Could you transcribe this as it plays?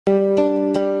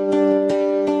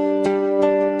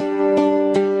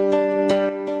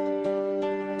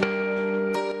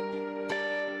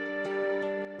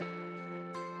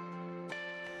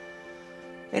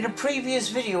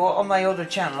previous video on my other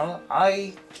channel,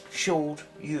 I showed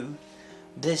you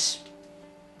this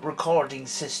recording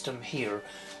system here,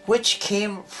 which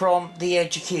came from the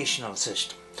educational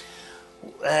system.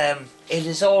 They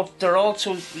were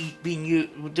also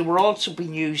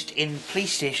being used in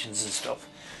police stations and stuff.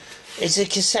 It's a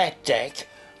cassette deck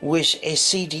with a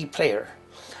CD player,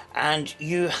 and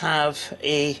you have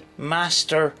a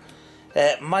master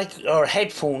mic or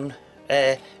headphone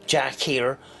jack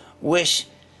here with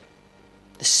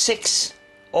 6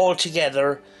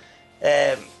 altogether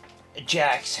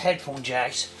jacks, headphone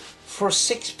jacks, for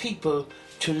 6 people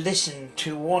to listen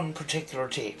to one particular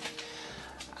tape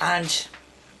and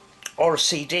or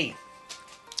CD.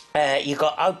 You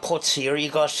got outputs here. You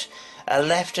got a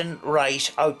left and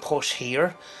right output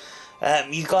here.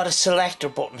 You got a selector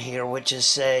button here, which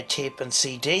is tape and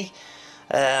CD.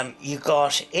 You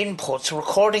got inputs,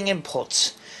 recording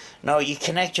inputs. Now you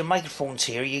connect your microphones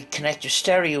here, you connect your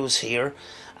stereos here,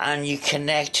 and you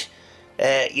connect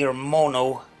your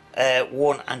mono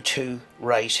 1 and 2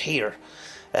 right here.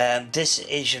 This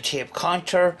is your tape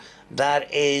counter.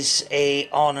 That is a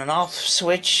on and off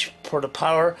switch for the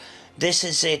power. This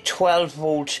is a 12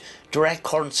 volt direct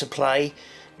current supply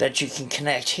that you can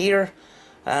connect here,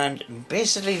 and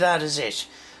basically that is it.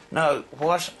 Now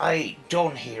what I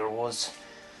done here was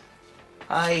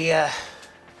I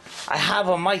have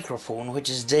a microphone, which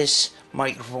is this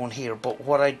microphone here, but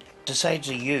what I decided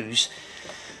to use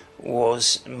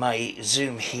was my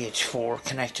Zoom H4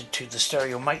 connected to the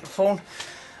stereo microphone,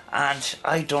 and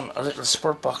I done a little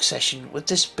spurt box session with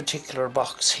this particular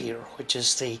box here, which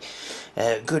is the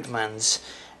Goodman's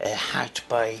hacked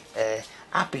by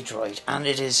Appydroid, and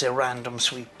it is a random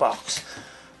sweep box.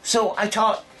 So I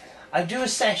thought I'd do a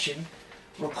session,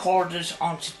 record it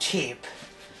onto tape,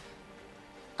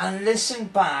 and listen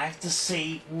back to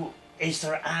see is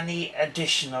there any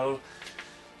additional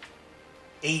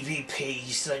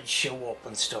EVPs that show up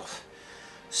and stuff.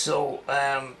 So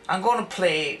I'm going to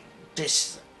play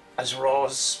this as raw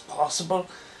as possible,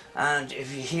 and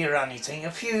if you hear anything,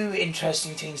 a few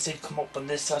interesting things did come up on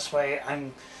this, that's why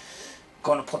I'm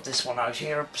going to put this one out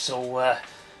here. So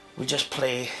we just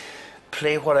play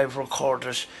what I've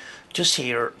recorded just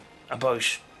here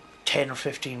about 10 or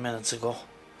 15 minutes ago.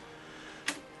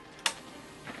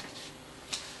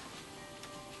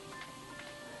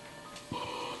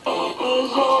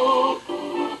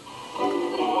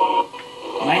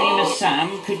 My name is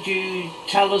Sam. Could you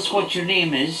tell us what your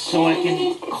name is so I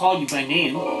can call you by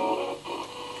name?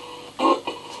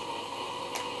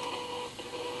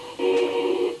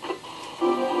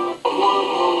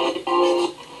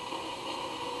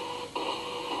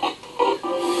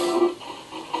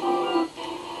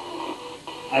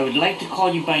 I would like to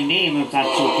call you by name if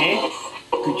that's okay.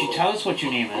 Could you tell us what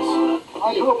your name is?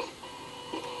 I hope.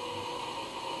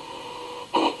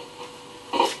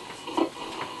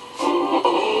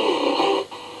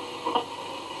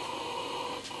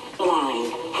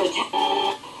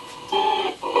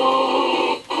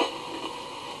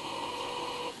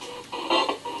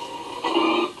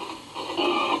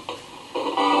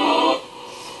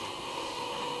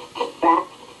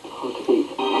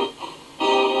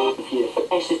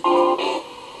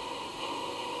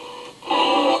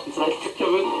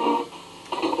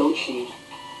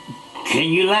 Can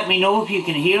you let me know if you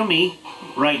can hear me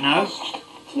right now?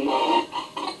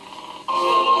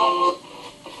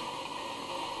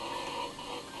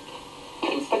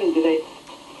 I'm spending the day.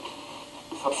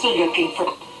 I'm still looking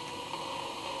for.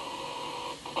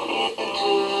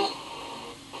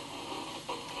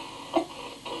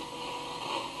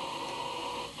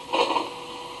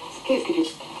 Please, could you?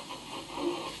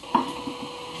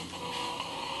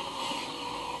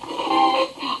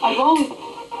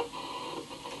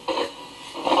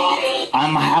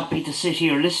 I'm happy to sit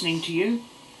here listening to you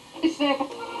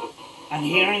and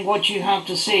hearing what you have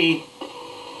to say,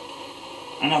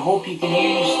 and I hope you can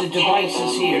use the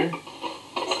devices here.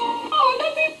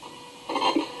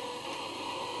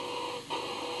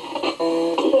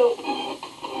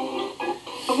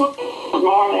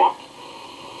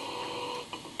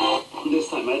 This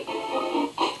time, mate.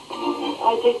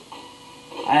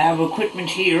 I have equipment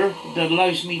here that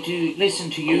allows me to listen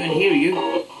to you and hear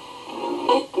you.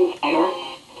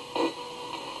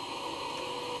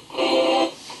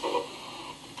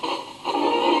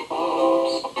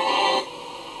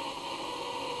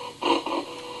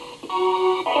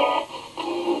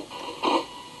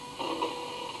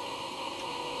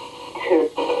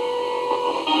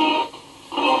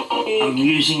 I'm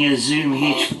using a Zoom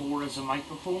H4 as a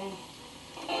microphone,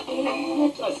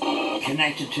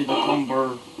 connected to the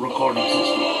CUMBER recording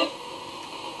system.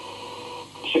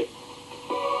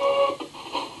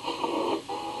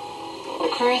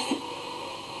 Chris.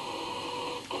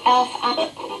 Elf.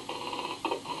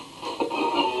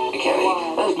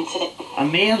 I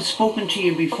may have spoken to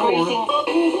you before.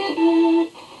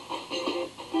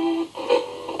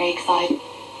 Very excited.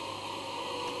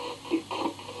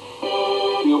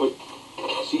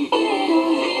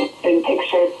 In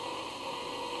picture.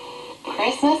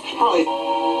 Christmas.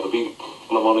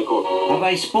 Have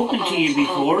I spoken to you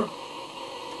before?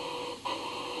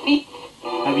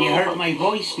 Have you heard my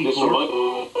voice before?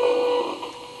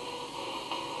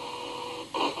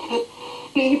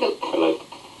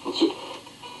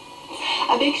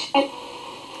 A big ship.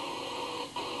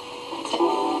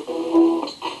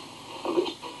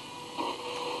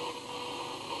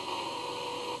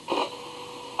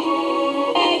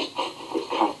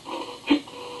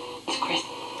 It's Chris.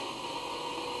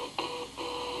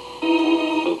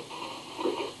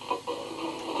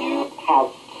 You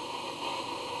have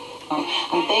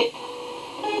And they,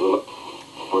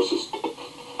 horses.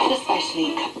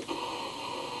 especially,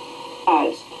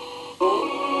 As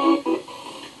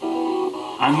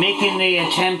I'm making the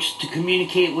attempt to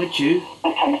communicate with you,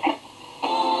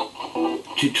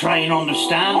 to try and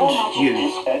understand you.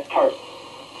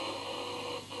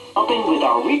 Helping with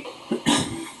our week.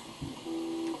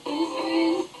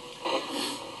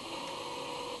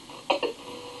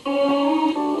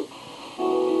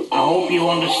 I hope you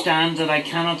understand that I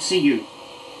cannot see you.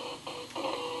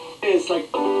 It's like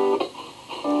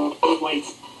white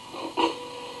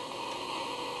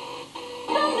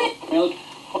milk.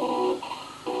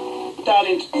 That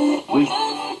is Would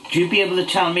you be able to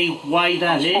tell me why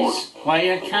that is?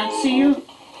 Why I can't see you?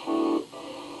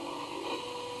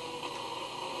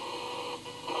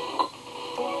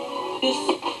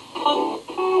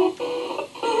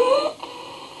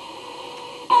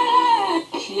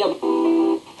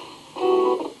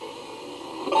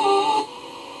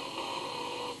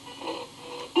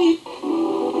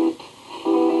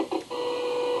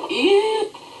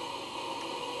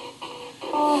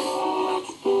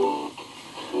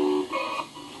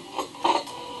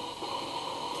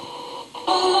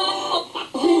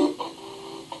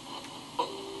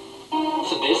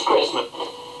 So this Christmas.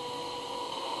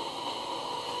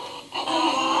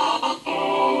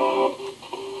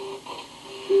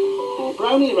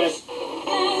 Brownie rest.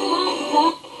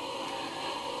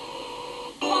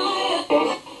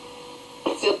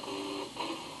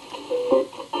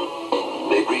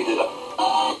 They breathe it up.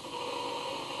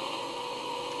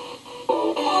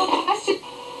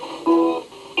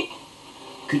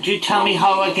 Could you tell me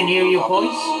how I can hear your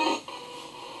voice?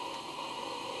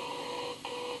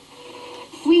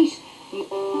 sweet.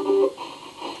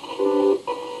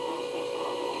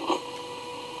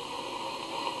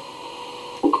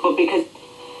 Because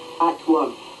Act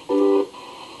 1.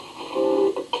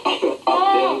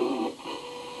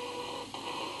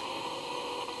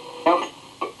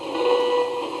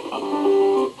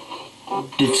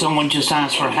 Did someone just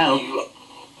ask for help?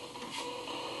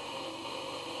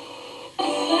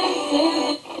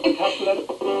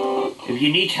 If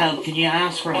you need help, can you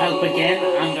ask for help again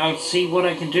and I'll see what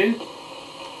I can do?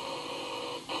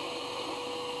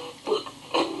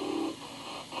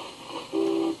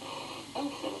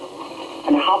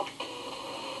 And how?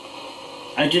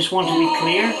 I just want to be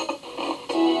clear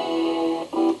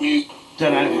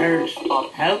that I've heard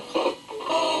help.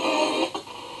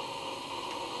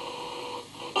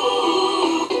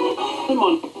 Come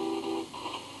on.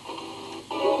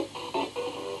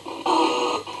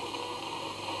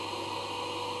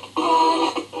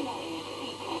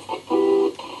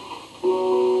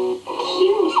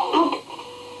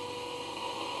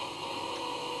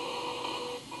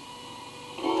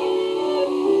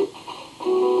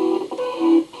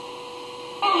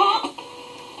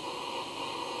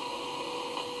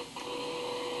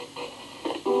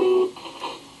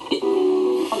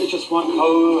 I just want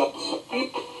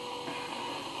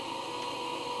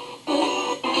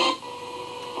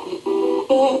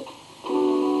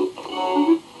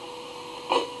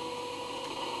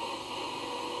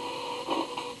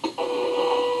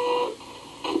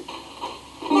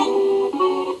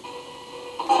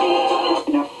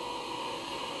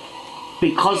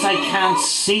Because I can't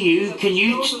see you, can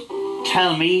you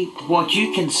tell me what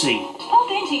you can see?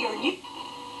 Pop into your new.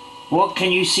 What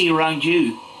can you see around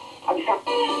you?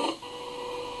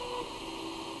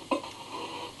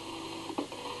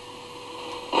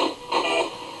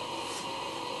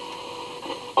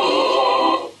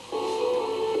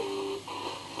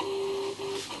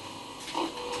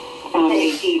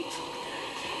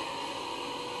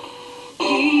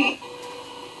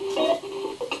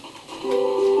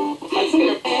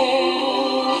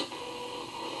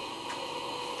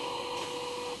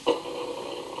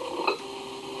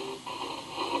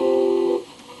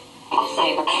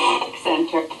 cyber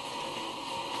center.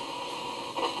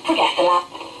 Forget the lab.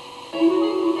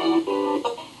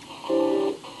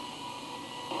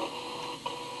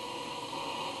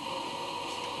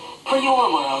 For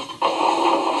your world.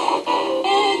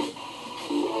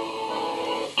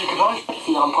 You can buy.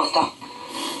 See on poster.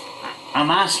 I'm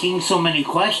asking so many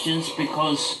questions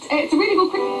because It's a really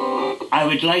good. I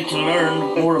would like to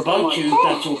learn more about you, if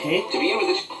that's okay. To begin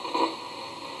with it.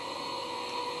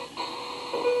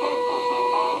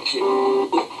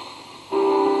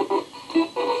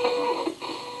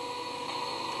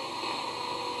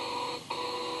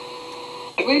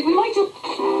 We might do.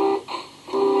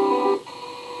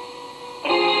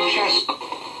 Yes.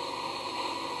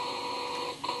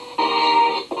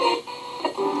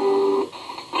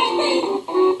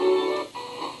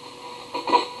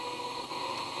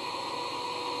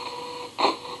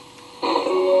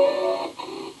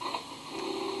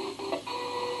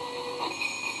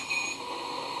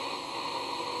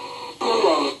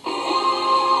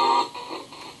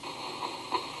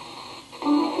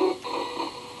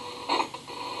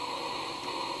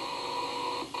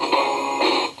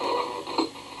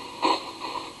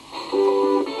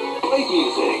 Great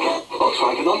music.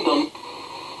 Volkswagen London.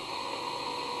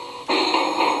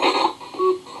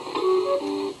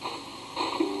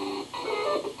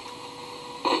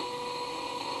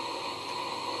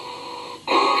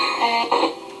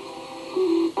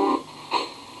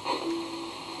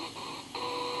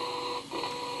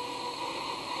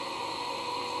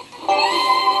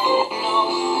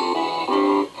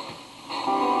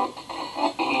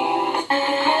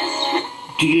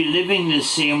 Do you live in the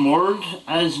same world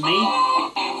as me?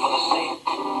 For the same.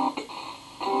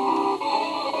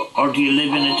 Or do you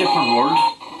live in a different world?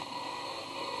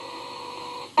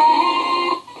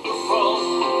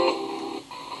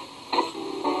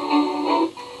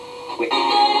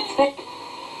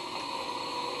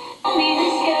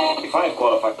 If I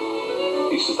qualify,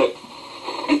 used to stay.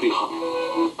 It'd be hot.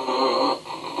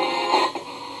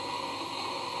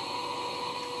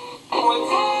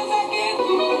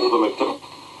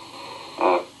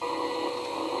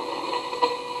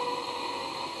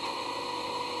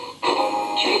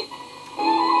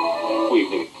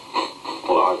 Evening.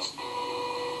 All the hearts.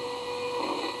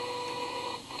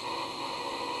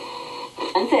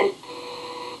 And then.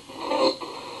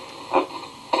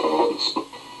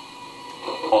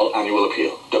 All annual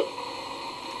appeal. Done.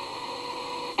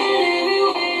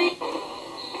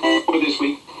 For this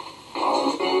week.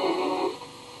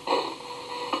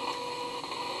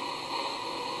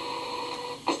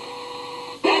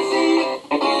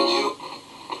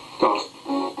 God.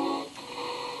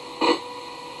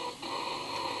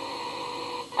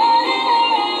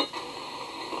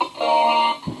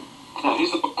 Now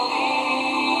here's the book.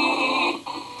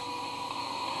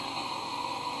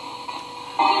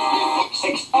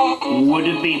 Six. Would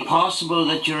it be possible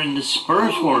that you're in the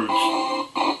spirit world?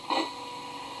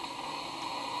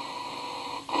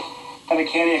 Have a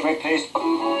candy, a great place.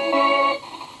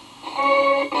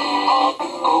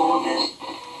 Oh, this.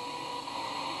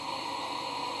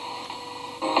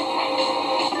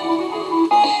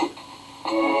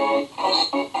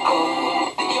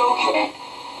 The Joker.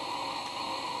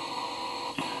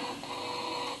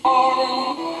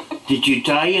 Did you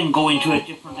die and go into a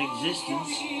different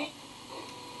existence?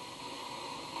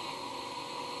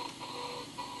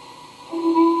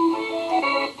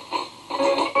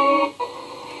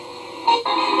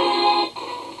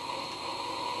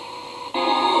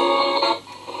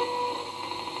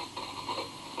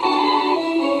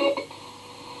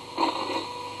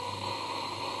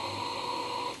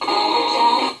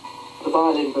 The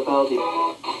violin Vivaldi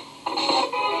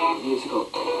musical.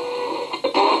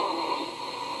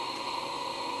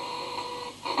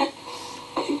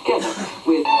 Together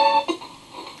with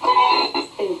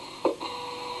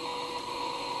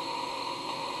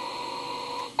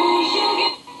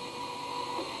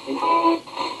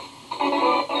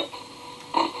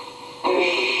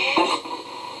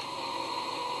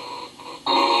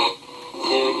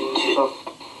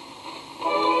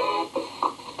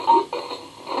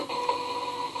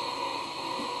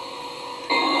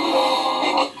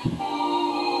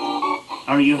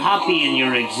Are you happy in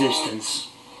your existence?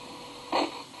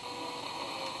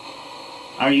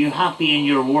 Are you happy in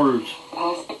your world?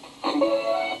 Who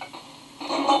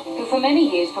for many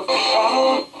years before.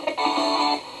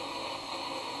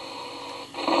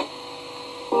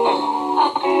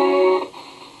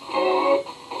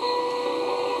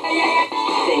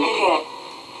 Think again.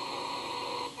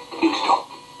 You stop.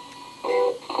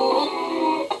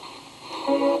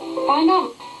 Find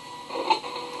out.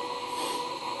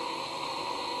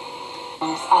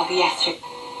 Of yesterday.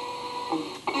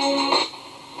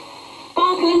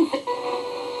 Sparkling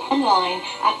online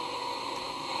at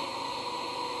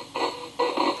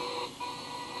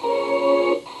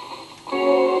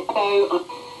so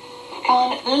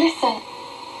can't listen.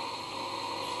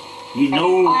 You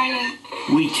know,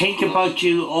 we think about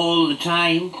you all the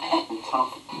time.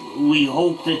 We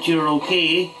hope that you're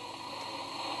okay.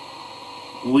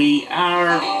 We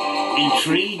are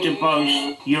intrigued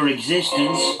about your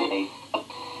existence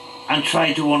and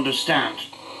try to understand.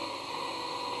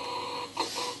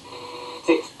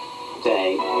 6th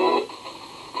day.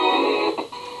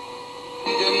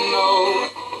 Didn't know.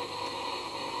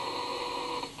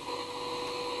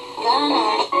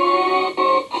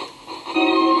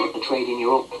 The trade in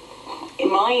Europe.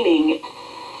 Mining.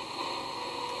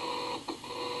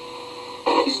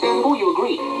 Before you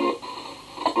agree.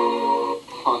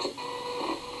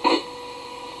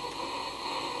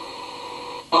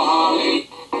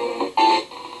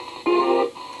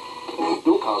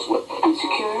 Your cars were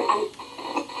unsecure and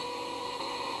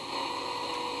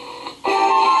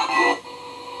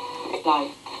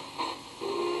live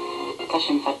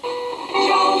session for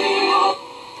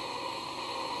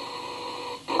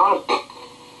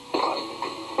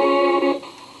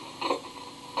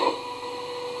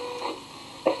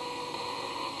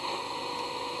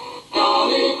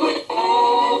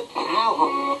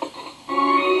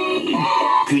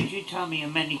Could you tell me how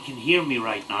many can hear me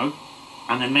right now?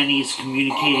 And how many is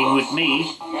communicating with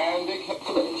me? and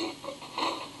acceptability.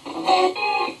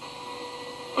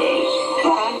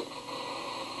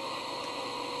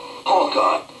 Oh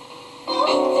God.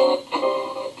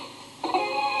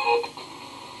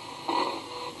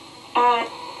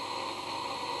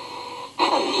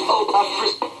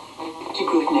 to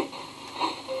group Nick.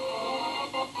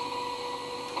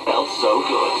 Felt so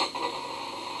good.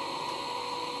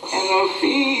 And our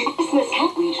feet. Christmas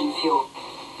Camp Region Fuel.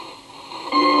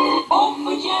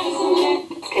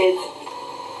 Kids.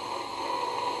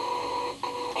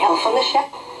 Elf on the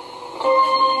Shelf.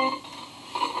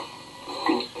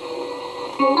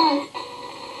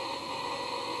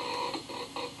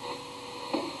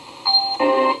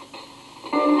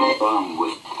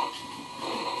 With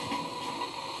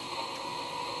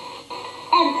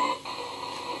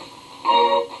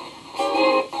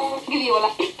Give you a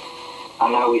lucky.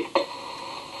 and now we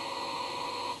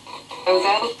Goes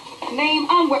out. Name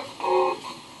and where.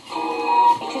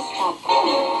 Latest travel.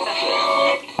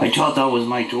 I thought that was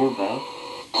my doorbell.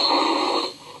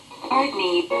 Hard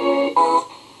need.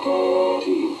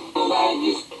 team.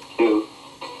 Two.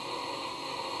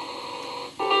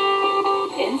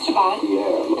 Instabad.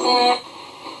 Yeah.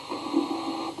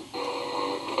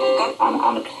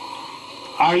 And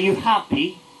Are you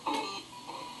happy?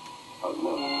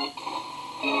 no.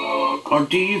 Or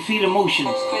do you feel emotions?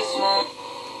 Christmas.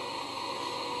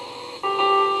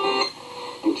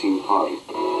 Team party.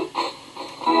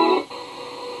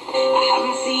 I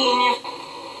haven't seen you.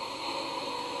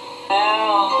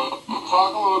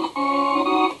 Talk a little.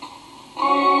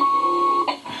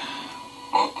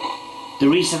 The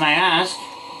reason I ask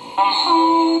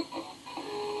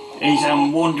is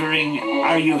I'm wondering,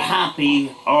 are you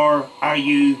happy or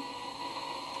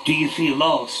do you feel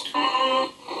lost?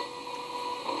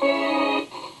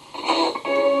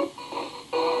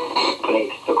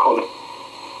 Place to call it.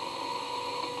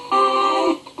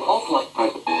 Offline.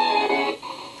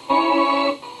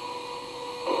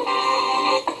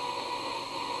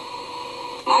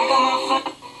 I got my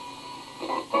fun.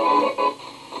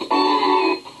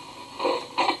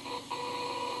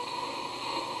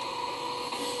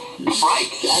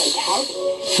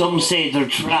 Some say they're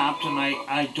trapped, and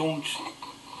I don't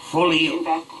fully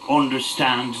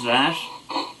understand that.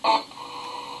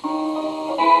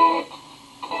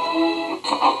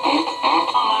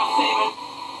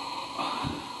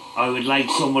 I would like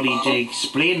somebody to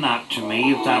explain that to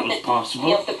me, if that was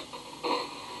possible.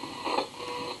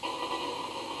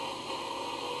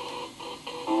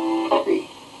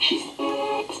 She's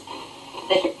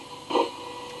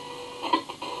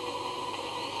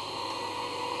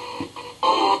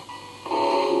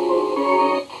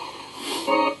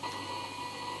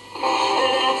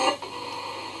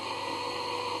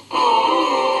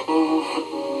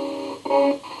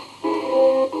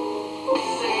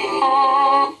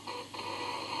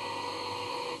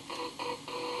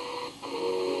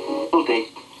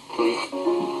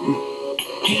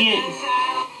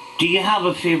Do you have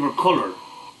a favourite colour?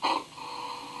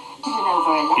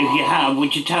 If you have,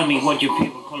 would you tell me what your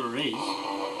favourite colour is?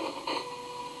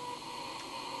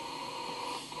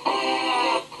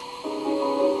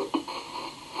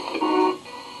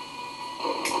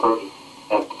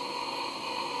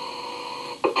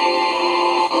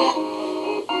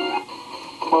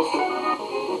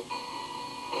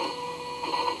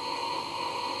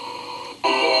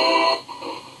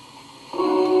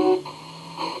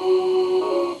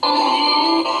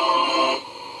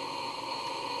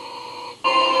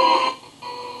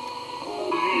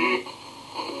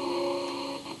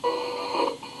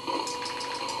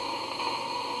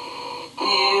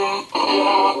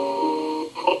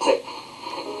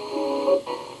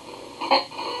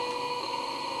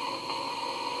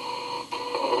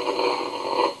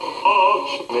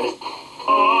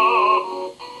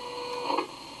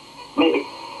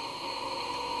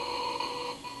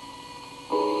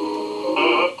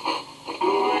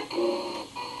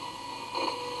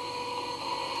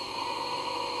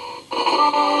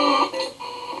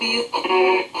 For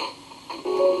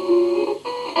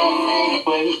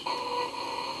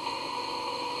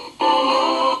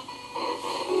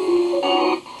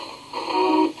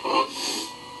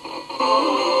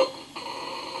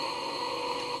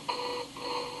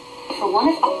one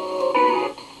of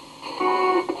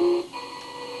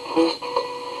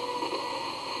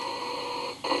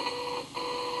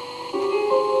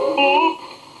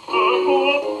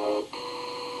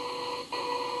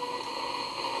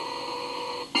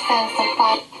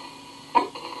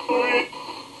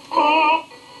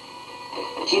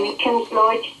Jimmy Kim's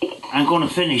Lodge. I'm going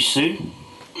to finish soon.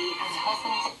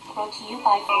 Brought to you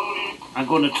by I'm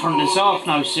going to turn this off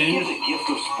now Here's soon. a gift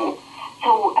of sport.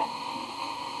 So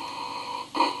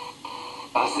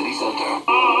A city centre.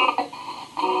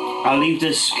 I'll leave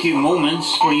this few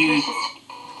moments for you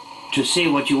to say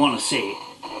what you want to say.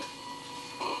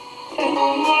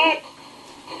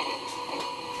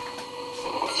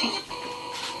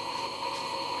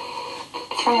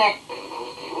 it's from there.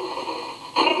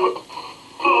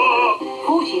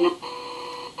 14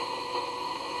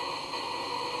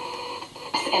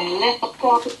 and little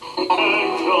water.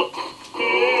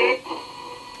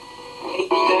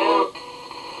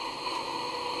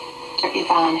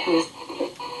 Yvonne, who is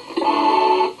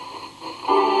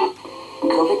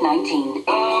COVID-19.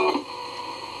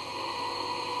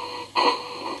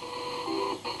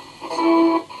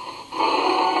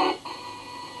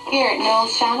 Here, no,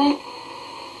 Shannon.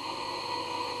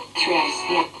 3 hours,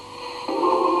 yeah.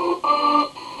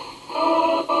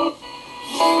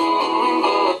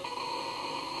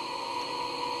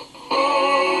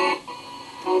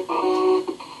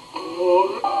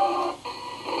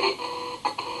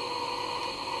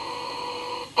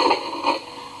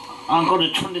 I'm going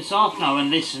to turn this off now and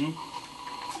listen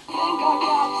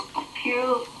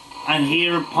and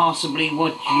hear possibly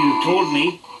what you told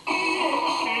me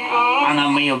and I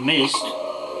may have missed.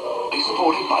 Be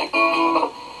supported by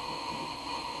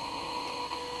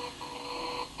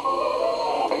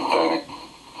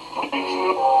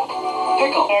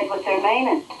Pickle. Head with their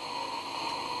meaning.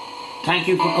 Thank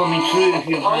you for coming through if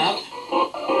you have,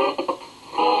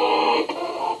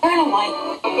 Burn away.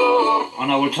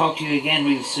 and I will talk to you again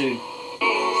real soon.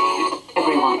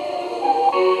 Everyone.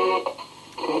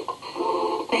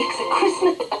 Makes a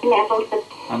Christmas level to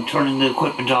I'm turning the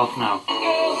equipment off now.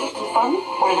 fun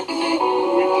or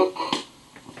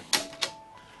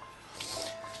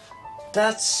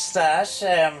That's that.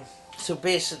 So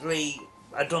basically,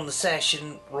 I done the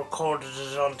session, recorded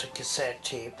it onto cassette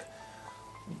tape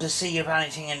to see if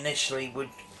anything initially would,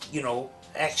 you know,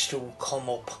 extra would come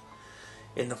up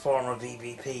in the form of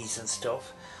EVPs and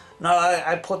stuff. Now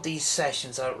I put these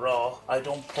sessions out raw. I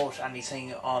don't put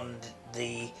anything on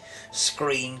the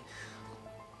screen,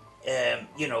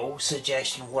 you know,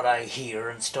 suggesting what I hear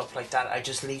and stuff like that. I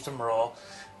just leave them raw.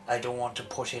 I don't want to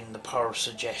put in the power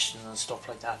suggestion and stuff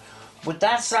like that. But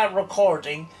that's that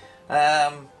recording.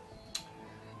 I'm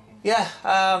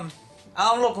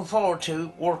looking forward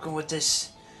to working with this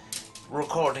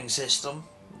recording system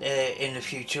in the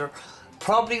future.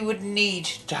 Probably would need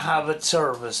to have it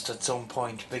serviced at some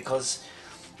point because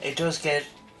it does get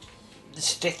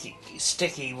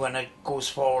sticky when it goes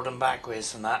forward and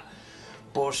backwards and that.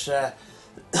 But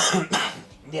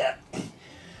yeah,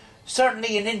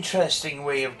 certainly an interesting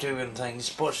way of doing things.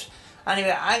 But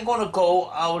anyway, I'm gonna go.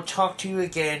 I will talk to you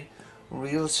again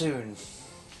real soon.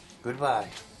 Goodbye.